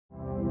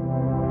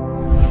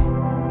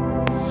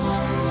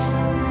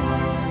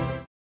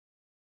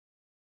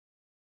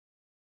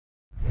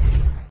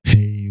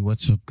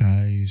What's up,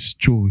 guys?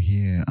 Joe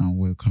here, and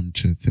welcome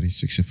to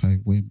 365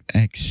 Web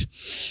X.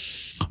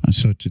 And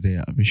so today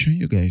I'll be showing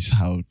you guys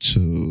how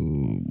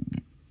to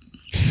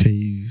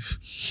save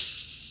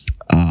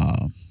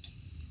a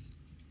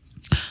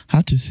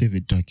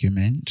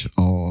document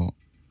or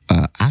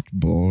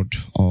artboard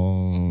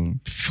or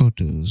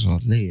photos or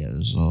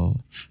layers or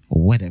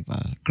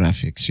whatever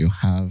graphics you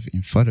have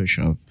in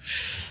Photoshop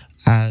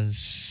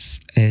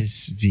as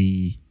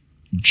SVG.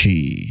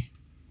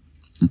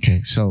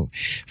 Okay, so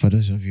for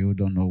those of you who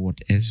don't know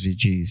what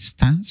SVG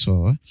stands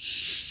for,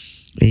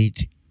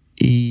 it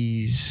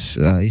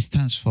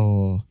stands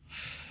for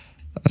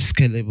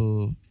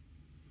scalable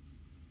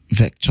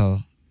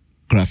vector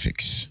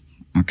graphics.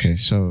 Okay,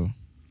 so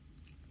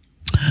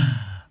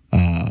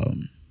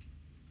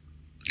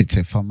it's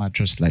a format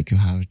just like you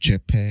have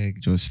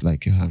JPEG, just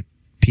like you have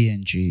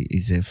PNG.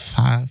 Is a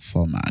file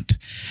format.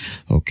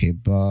 Okay,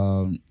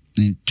 but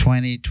in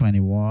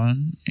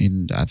 2021,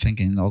 I think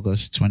in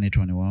August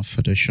 2021,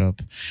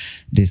 Photoshop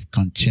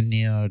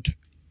discontinued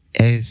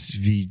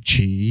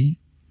SVG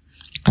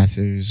as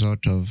a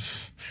result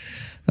of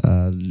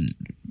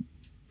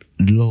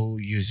low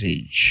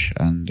usage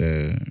and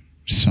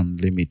some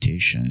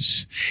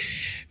limitations.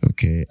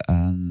 Okay,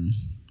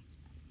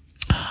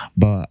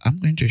 but I'm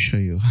going to show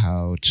you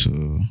how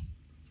to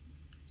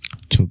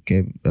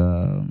get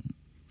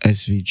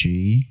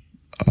SVG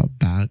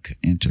back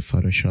into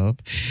Photoshop.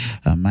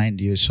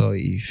 Mind you, so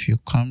if you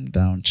come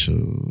down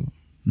to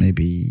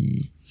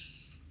maybe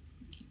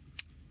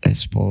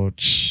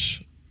export,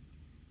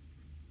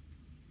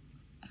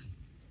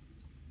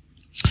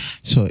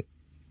 so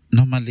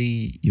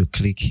normally you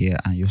click here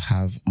and you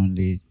have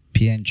only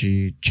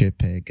PNG,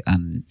 JPEG,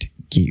 and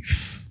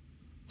GIF.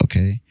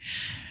 Okay,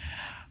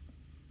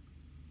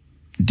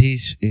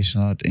 this is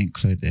not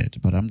included,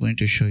 but I'm going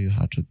to show you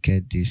how to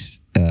get this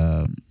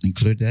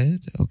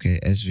included. Okay,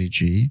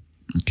 SVG.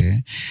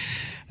 Okay,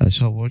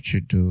 so what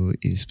you do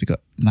is, because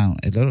now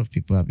a lot of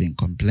people have been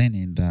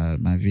complaining that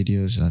my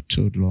videos are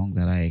too long,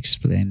 that I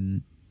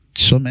explain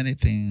so many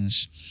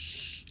things.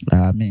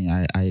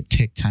 I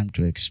take time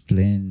to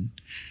explain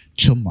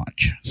too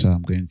much, so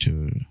I'm going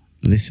to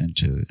listen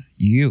to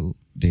you,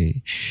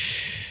 the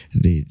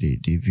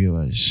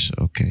viewers.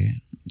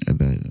 Okay,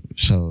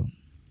 so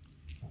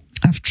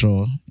after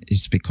all,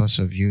 it's because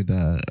of you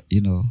that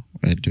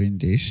we're doing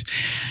this.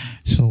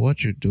 So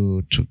what you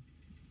do to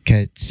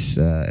get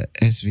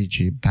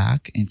SVG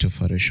back into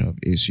Photoshop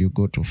is you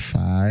go to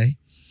File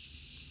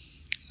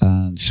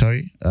and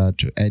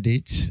to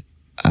Edit,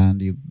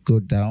 and you go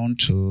down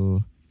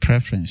to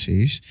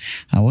Preferences,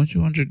 and what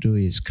you want to do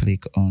is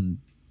click on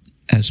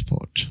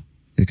Export.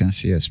 You can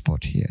see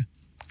Export here.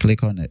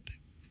 Click on it.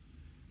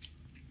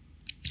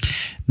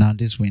 Now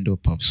this window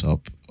pops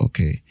up.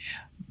 Okay,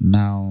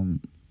 now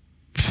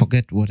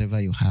forget whatever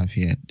you have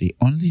here. The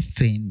only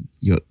thing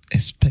you're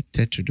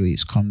expected to do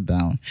is come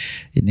down.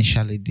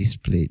 Initially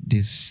display,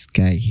 this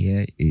guy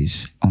here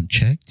is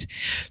unchecked.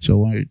 So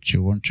what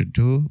you want to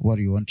do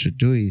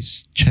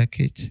is check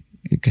it.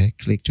 Okay,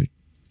 click to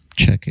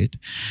check it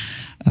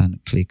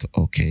and click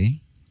OK.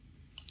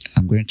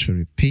 I'm going to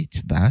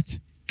repeat that.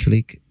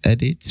 Click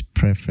Edit,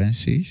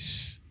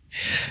 Preferences,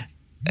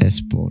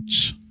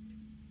 Export.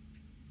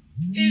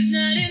 It's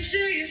not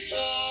until you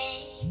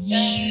fall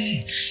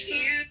that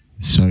you...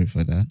 Sorry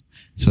for that.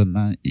 So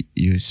now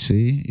you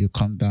see, you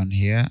come down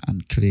here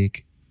and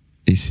click,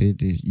 you see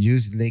the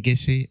Use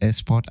Legacy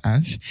Export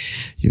As.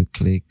 You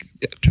click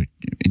to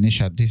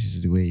initial. This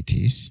is the way it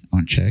is,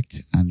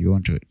 unchecked, and you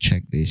want to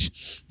check this.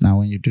 Now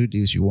when you do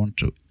this, you want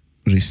to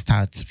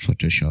restart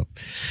Photoshop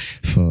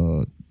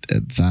for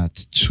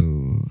that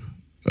to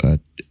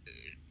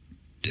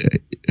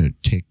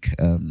take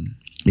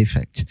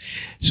effect.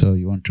 So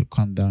you want to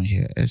come down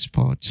here,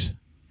 Export,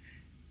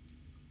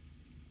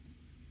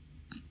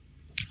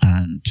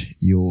 and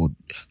you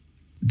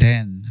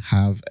then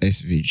have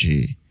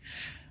SVG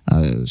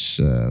as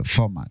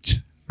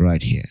format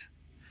right here.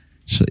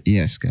 So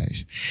yes,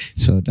 guys,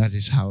 so that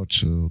is how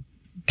to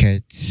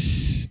get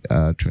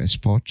to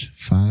export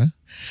file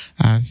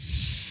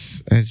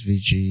as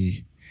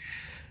SVG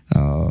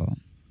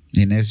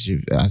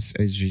as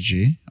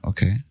SVG.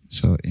 Okay,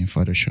 so in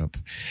Photoshop.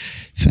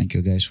 Thank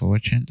you guys for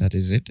watching. That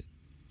is it.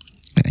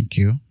 Thank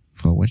you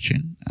for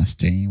watching and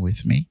staying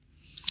with me.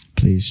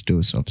 Please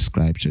do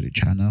subscribe to the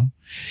channel.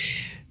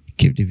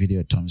 Give the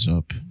video a thumbs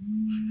up.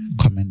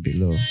 Comment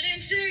below.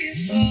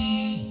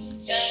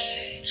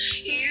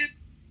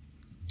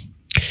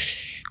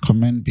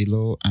 Comment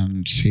below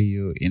and see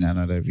you in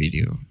another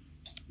video.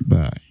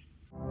 Bye.